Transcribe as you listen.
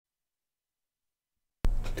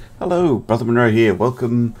Hello, Brother Munro here.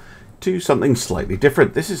 Welcome to something slightly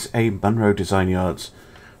different. This is a Munro Design Yards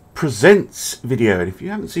Presents video, and if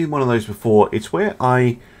you haven't seen one of those before, it's where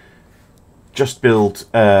I just build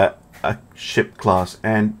a ship class,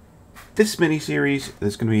 and this mini-series,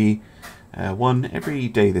 there's going to be one every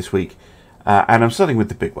day this week, and I'm starting with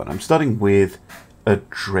the big one. I'm starting with a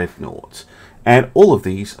Dreadnought, and all of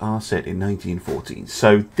these are set in 1914.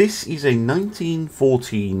 So this is a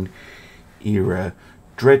 1914 era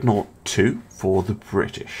Dreadnought 2 for the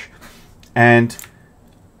British, and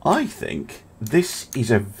I think this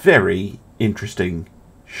is a very interesting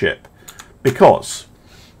ship because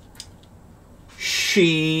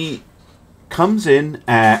she comes in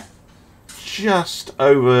at just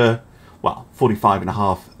over, well,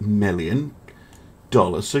 $45.5 million,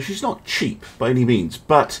 so she's not cheap by any means,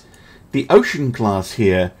 but the Ocean class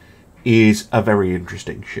here is a very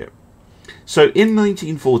interesting ship. So in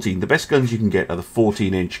 1914, the best guns you can get are the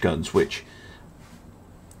 14-inch guns, which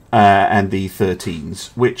and the 13s,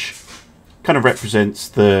 which kind of represents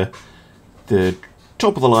the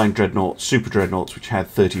top of the line Dreadnoughts, Super Dreadnoughts, which had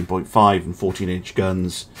 13.5 and 14-inch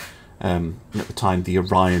guns. At the time, the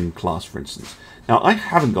Orion class, for instance. Now, I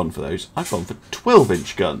haven't gone for those. I've gone for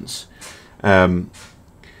 12-inch guns.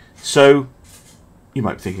 So you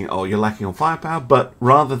might be thinking, oh, you're lacking on firepower, but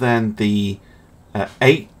rather than the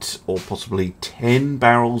 8 or possibly 10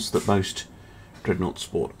 barrels that most Dreadnoughts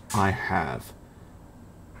sport, I have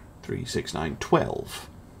 3, 6, 9, 12.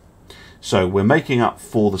 So we're making up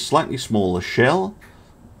for the slightly smaller shell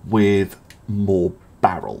with more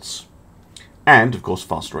barrels. And, of course,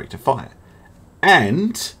 faster rate of fire.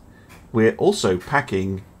 And we're also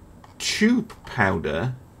packing tube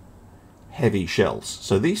powder heavy shells.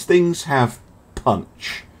 So these things have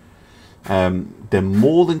punch. They're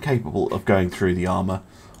more than capable of going through the armour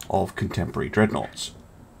of contemporary Dreadnoughts.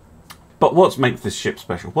 But what makes this ship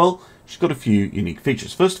special? Well, she's got a few unique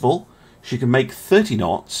features. First of all, she can make 30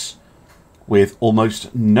 knots with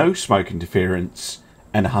almost no smoke interference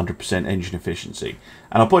and 100% engine efficiency.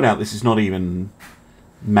 And I'll point out this is not even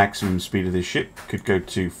maximum speed of this ship. Could go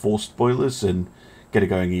to forced boilers and get it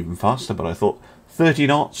going even faster, but I thought 30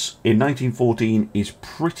 knots in 1914 is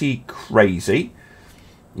pretty crazy.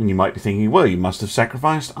 And you might be thinking, well, you must have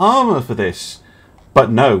sacrificed armour for this.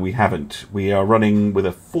 But no, we haven't. We are running with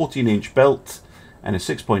a 14-inch belt and a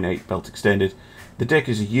 6.8 belt extended. The deck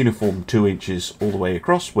is a uniform 2 inches all the way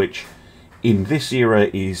across, which in this era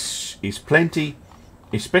is plenty,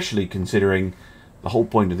 especially considering the whole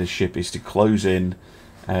point of this ship is to close in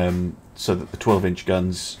so that the 12-inch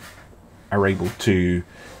guns are able to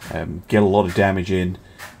get a lot of damage in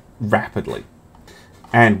rapidly.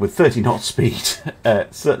 And with 30 knot speed,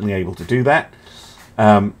 certainly able to do that.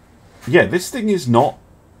 Yeah, this thing is not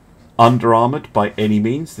under-armoured by any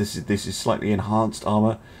means. This is slightly enhanced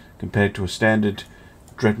armour compared to a standard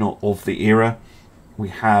Dreadnought of the era. We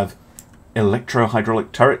have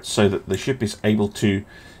electro-hydraulic turrets so that the ship is able to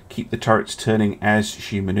keep the turrets turning as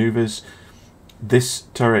she manoeuvres. This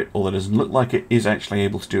turret, although it doesn't look like it, is actually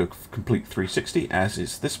able to do a complete 360, as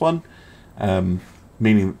is this one.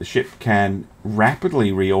 Meaning that the ship can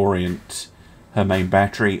rapidly reorient her main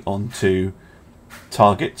battery onto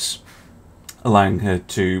targets, allowing her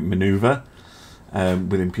to maneuver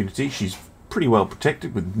with impunity. She's pretty well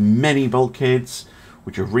protected with many bulkheads,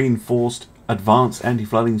 which are reinforced, advanced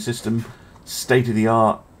anti-flooding system,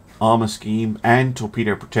 state-of-the-art armour scheme, and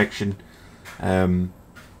torpedo protection,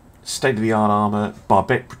 state-of-the-art armour,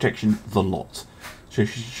 barbette protection, the lot. So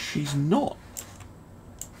she's not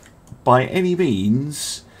by any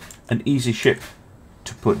means an easy ship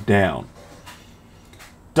to put down.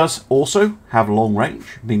 Does also have long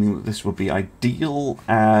range, meaning that this would be ideal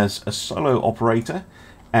as a solo operator,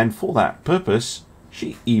 and for that purpose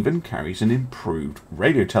she even carries an improved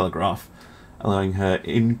radio telegraph, allowing her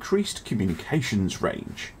increased communications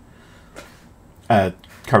range.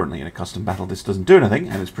 Currently in a custom battle this doesn't do anything,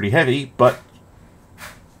 and it's pretty heavy, but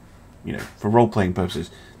you know, for role-playing purposes,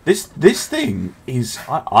 this thing is,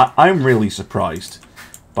 I'm really surprised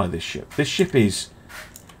by this ship. This ship is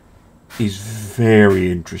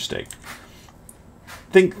very interesting.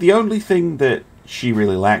 I think the only thing that she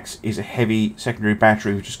really lacks is a heavy secondary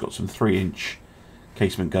battery. We've just got some 3-inch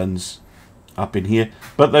casement guns up in here,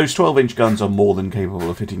 but those 12-inch guns are more than capable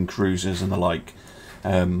of hitting cruisers and the like,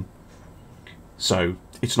 so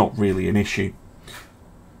it's not really an issue.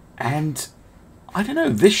 And I don't know,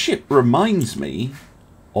 this ship reminds me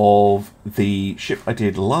of the ship I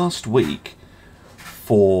did last week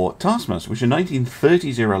for Taskmaster, which is a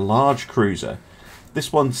 1930s era large cruiser.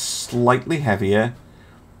 This one's slightly heavier,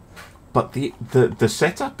 but the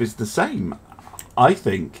setup is the same. I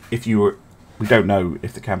think if you were we don't know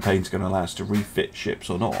if the campaign's going to allow us to refit ships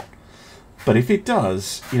or not. But if it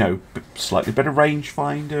does, you know, slightly better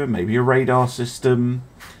rangefinder, maybe a radar system,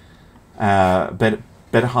 better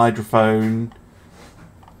hydrophone,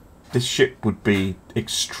 this ship would be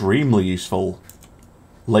extremely useful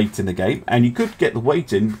late in the game. And you could get the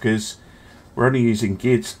weight in because we're only using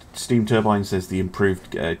geared steam turbines. There's the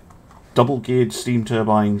improved double geared steam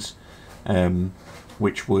turbines,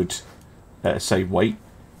 which would save weight.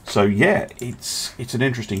 So yeah, it's an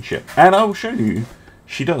interesting ship. And I will show you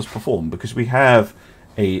she does perform, because we have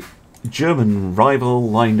a German rival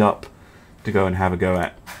lined up to go and have a go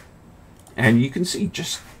at. And you can see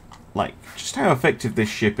just how effective this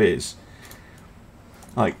ship is.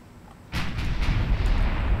 Like,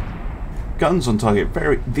 guns on target,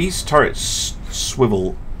 these turrets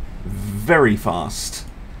swivel very fast,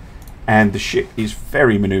 and the ship is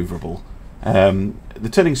very maneuverable. The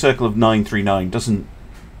turning circle of 939 doesn't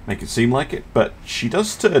make it seem like it, but she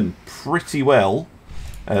does turn pretty well.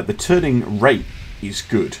 The turning rate is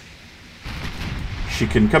good. She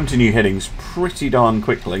can come to new headings pretty darn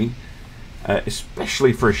quickly,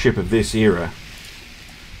 especially for a ship of this era.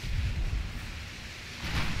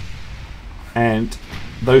 And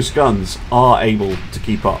those guns are able to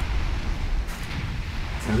keep up.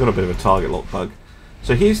 I've got a bit of a target lock bug.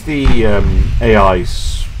 So here's the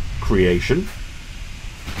AI's creation,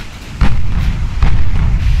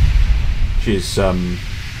 which is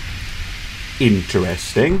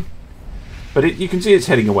interesting, but you can see it's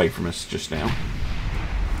heading away from us just now.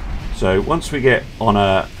 So once we get on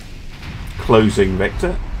a closing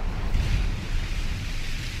vector,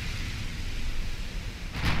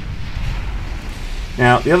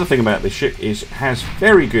 now the other thing about this ship is it has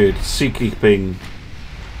very good seakeeping.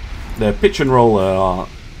 The pitch and roll are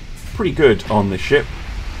pretty good on this ship,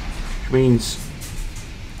 which means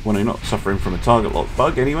when you're not suffering from a target lock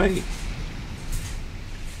bug anyway,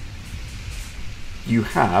 you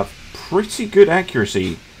have pretty good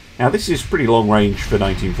accuracy. Now this is pretty long range for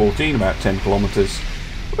 1914, about 10 kilometers.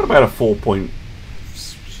 We've got about a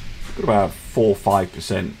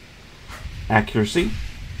 4.5% accuracy,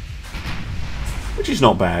 which is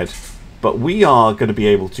not bad. But we are going to be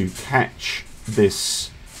able to catch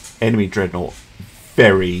this enemy dreadnought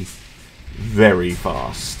very, very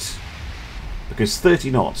fast, because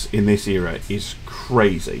 30 knots in this era is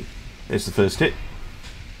crazy. There's the first hit.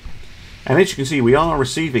 And as you can see, we are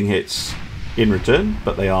receiving hits in return,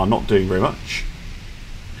 but they are not doing very much.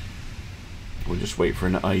 We'll just wait for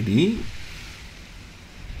an ID.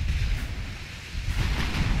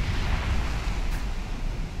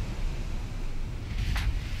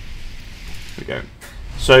 There we go.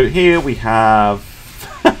 So here we have...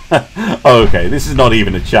 okay, this is not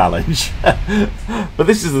even a challenge. But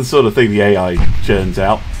this is the sort of thing the AI churns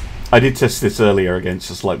out. I did test this earlier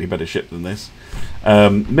against a slightly better ship than this.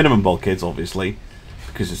 Minimum bulkheads, obviously,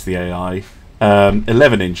 because it's the AI.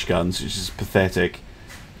 11-inch guns, which is pathetic.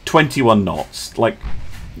 21 knots. Like,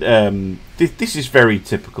 this is very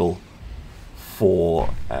typical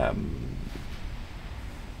for...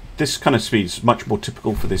 this kind of speed is much more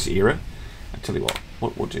typical for this era. I tell you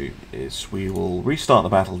what we'll do is we will restart the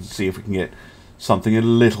battle to see if we can get something a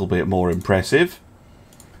little bit more impressive.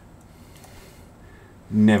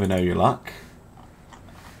 Never know your luck.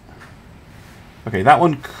 Okay, that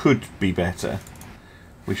one could be better.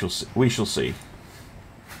 We shall see. We shall see.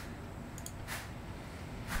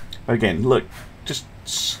 But again, look, just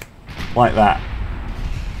like that,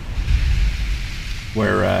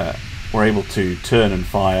 we're able to turn and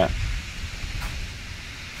fire.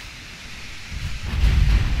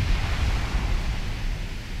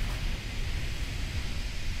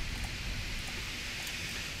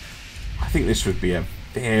 I think this would be a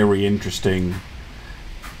very interesting...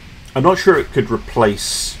 I'm not sure it could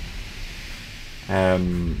replace your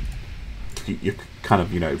kind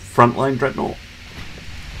of, you know, frontline dreadnought.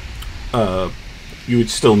 You would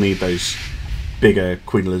still need those bigger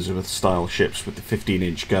Queen Elizabeth style ships with the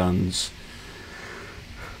 15-inch guns.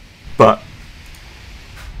 But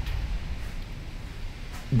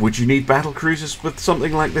would you need battle cruisers with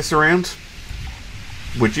something like this around?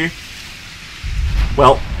 Would you?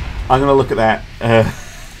 Well, I'm going to look at that.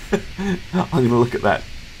 I'm going to look at that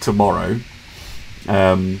tomorrow,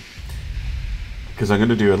 because I'm going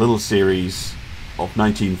to do a little series of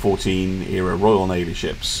 1914 era Royal Navy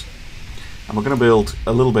ships, and we're going to build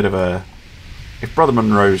a little bit of a, if Brother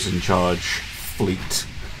Munro's in charge, fleet.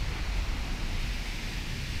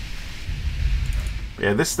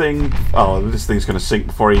 Yeah, this thing, oh, this thing's going to sink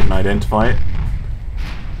before I even identify it.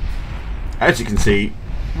 As you can see,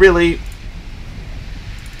 really,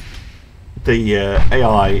 the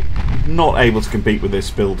AI not able to compete with this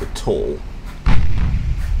build at all.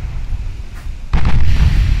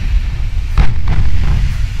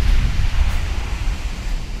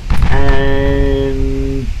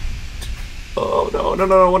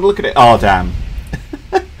 no, I want to look at it. Oh, damn.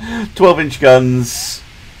 12-inch guns,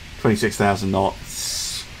 26,000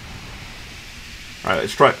 knots. Alright,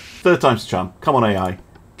 let's try it. Third time's the charm. Come on, AI.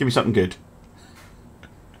 Give me something good.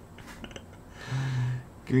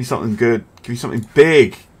 Give me something good. Give me something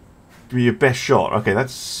big. Give me your best shot. Okay,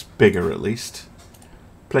 that's bigger at least.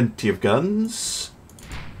 Plenty of guns.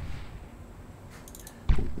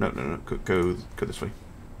 No. Go this way.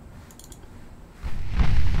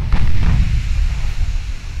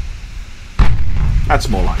 That's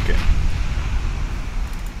more like it.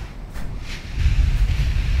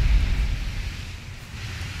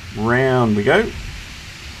 Round we go.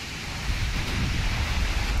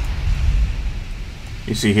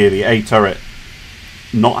 You see here the A turret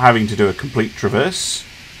not having to do a complete traverse.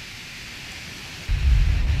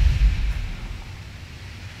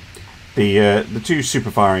 The two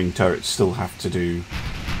super firing turrets still have to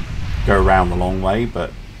go around the long way,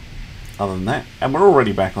 but other than that, and we're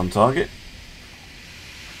already back on target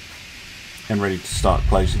and ready to start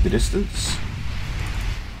closing the distance.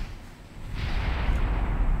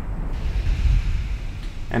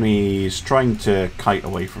 And he's trying to kite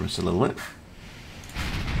away from us a little bit.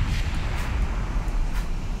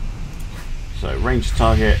 So range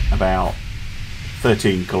target about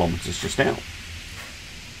 13 kilometers just now.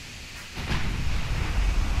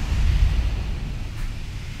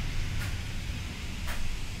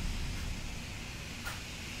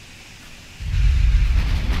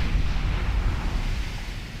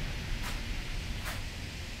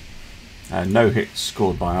 No hits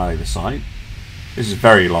scored by either side. This is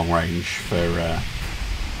very long range for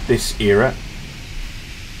this era.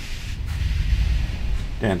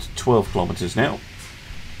 Down to 12 kilometers now.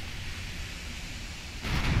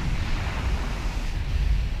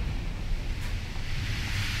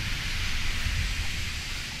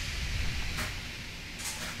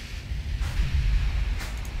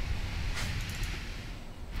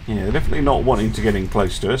 Yeah, they're definitely not wanting to get in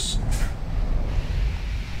close to us.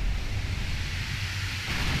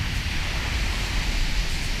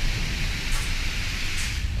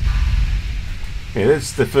 Okay,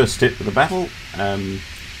 that's the first hit of the battle.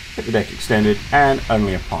 Hit the deck extended and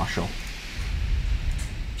only a partial.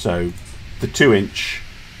 So the 2-inch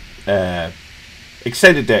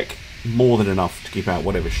extended deck more than enough to keep out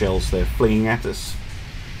whatever shells they're flinging at us.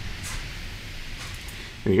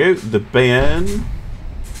 Here we go. The Bayern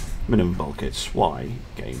minimum bulkheads. Why?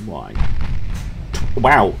 Game. Why?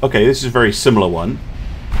 Wow. Okay, this is a very similar one.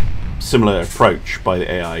 Similar approach by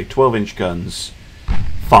the AI. 12-inch guns,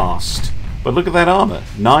 fast. But look at that armor.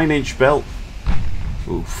 9-inch belt.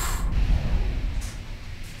 Oof.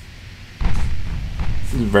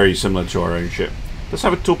 This is very similar to our own ship. Let's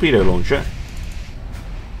have a torpedo launcher.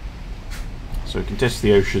 So we can test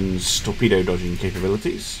the ocean's torpedo dodging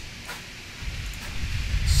capabilities.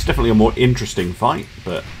 It's definitely a more interesting fight,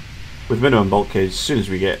 but with minimum bulkheads, as soon as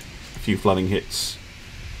we get a few flooding hits,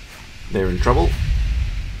 they're in trouble.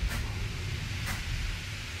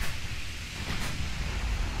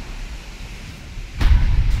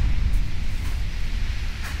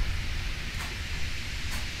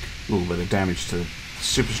 A little bit of damage to the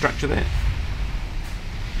superstructure there.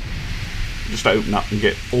 Just open up and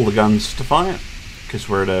get all the guns to fire, because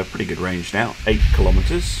we're at a pretty good range now, 8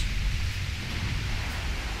 kilometers.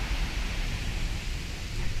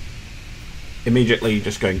 Immediately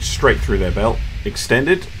just going straight through their belt,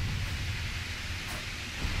 extended.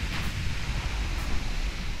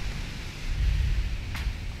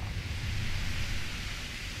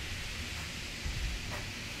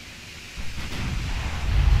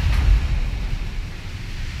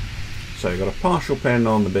 So you've got a partial pen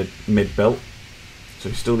on the mid belt, so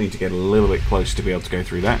you still need to get a little bit close to be able to go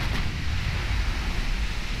through that.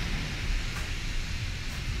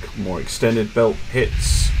 A couple more extended belt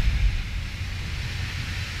hits.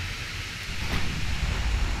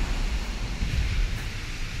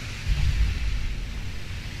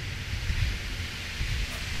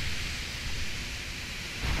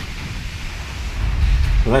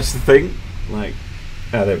 Well, that's the thing. Like,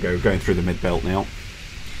 oh, there we go, going through the mid belt now.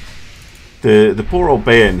 The poor old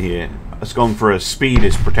Bayern here has gone for a speed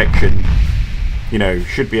as protection. You know,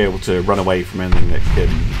 should be able to run away from anything that can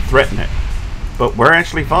threaten it. But we're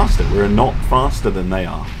actually faster. We're not faster than they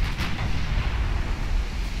are.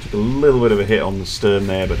 Took a little bit of a hit on the stern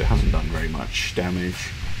there, but it hasn't done very much damage.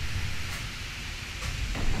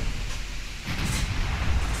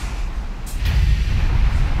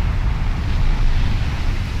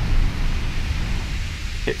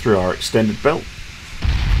 Hit through our extended belt.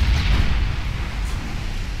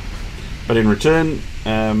 But in return,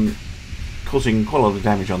 causing quite a lot of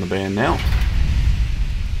damage on the Bayern now.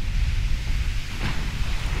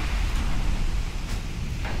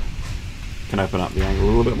 can open up the angle a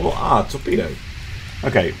little bit more. Ah, torpedo.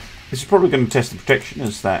 Okay, this is probably going to test the protection,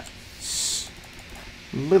 as that's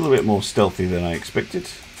a little bit more stealthy than I expected.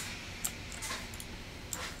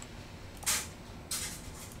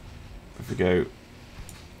 If we go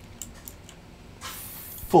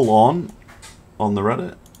full on the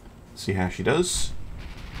rudder, see how she does.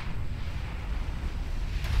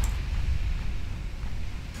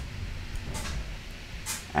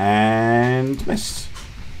 And missed.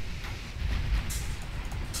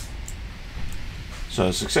 So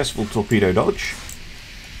a successful torpedo dodge.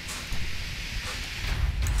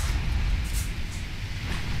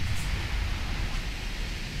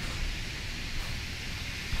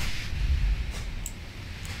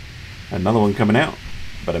 Another one coming out,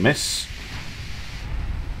 but a miss.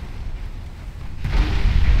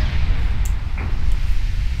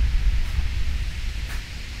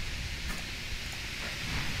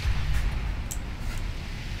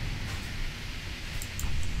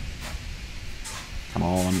 Come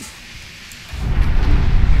on.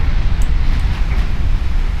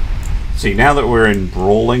 See, now that we're in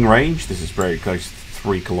brawling range, this is very close to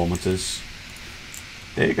 3 kilometers.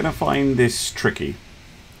 They're going to find this tricky.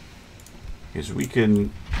 Because we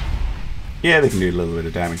can... Yeah, they can do a little bit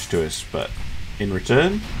of damage to us, but in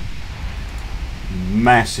return,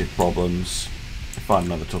 massive problems. Find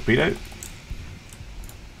another torpedo.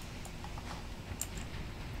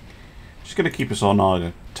 Just going to keep us on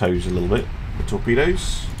our toes a little bit, the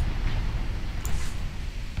torpedoes.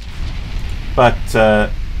 But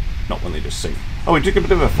not when they just sink. Oh, we took a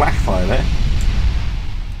bit of a flash fire there,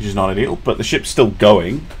 which is not ideal, but the ship's still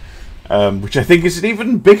going. Which I think is an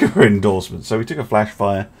even bigger endorsement. So we took a flash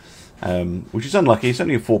fire, which is unlucky. It's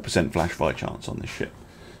only a 4% flash fire chance on this ship.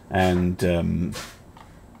 And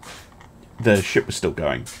the ship was still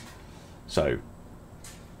going. So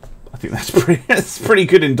I think that's pretty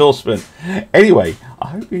good endorsement. Anyway, I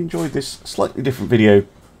hope you enjoyed this slightly different video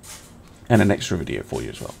and an extra video for you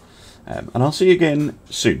as well. And I'll see you again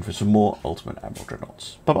soon for some more Ultimate Admiral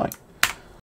Dreadnoughts. Bye-bye.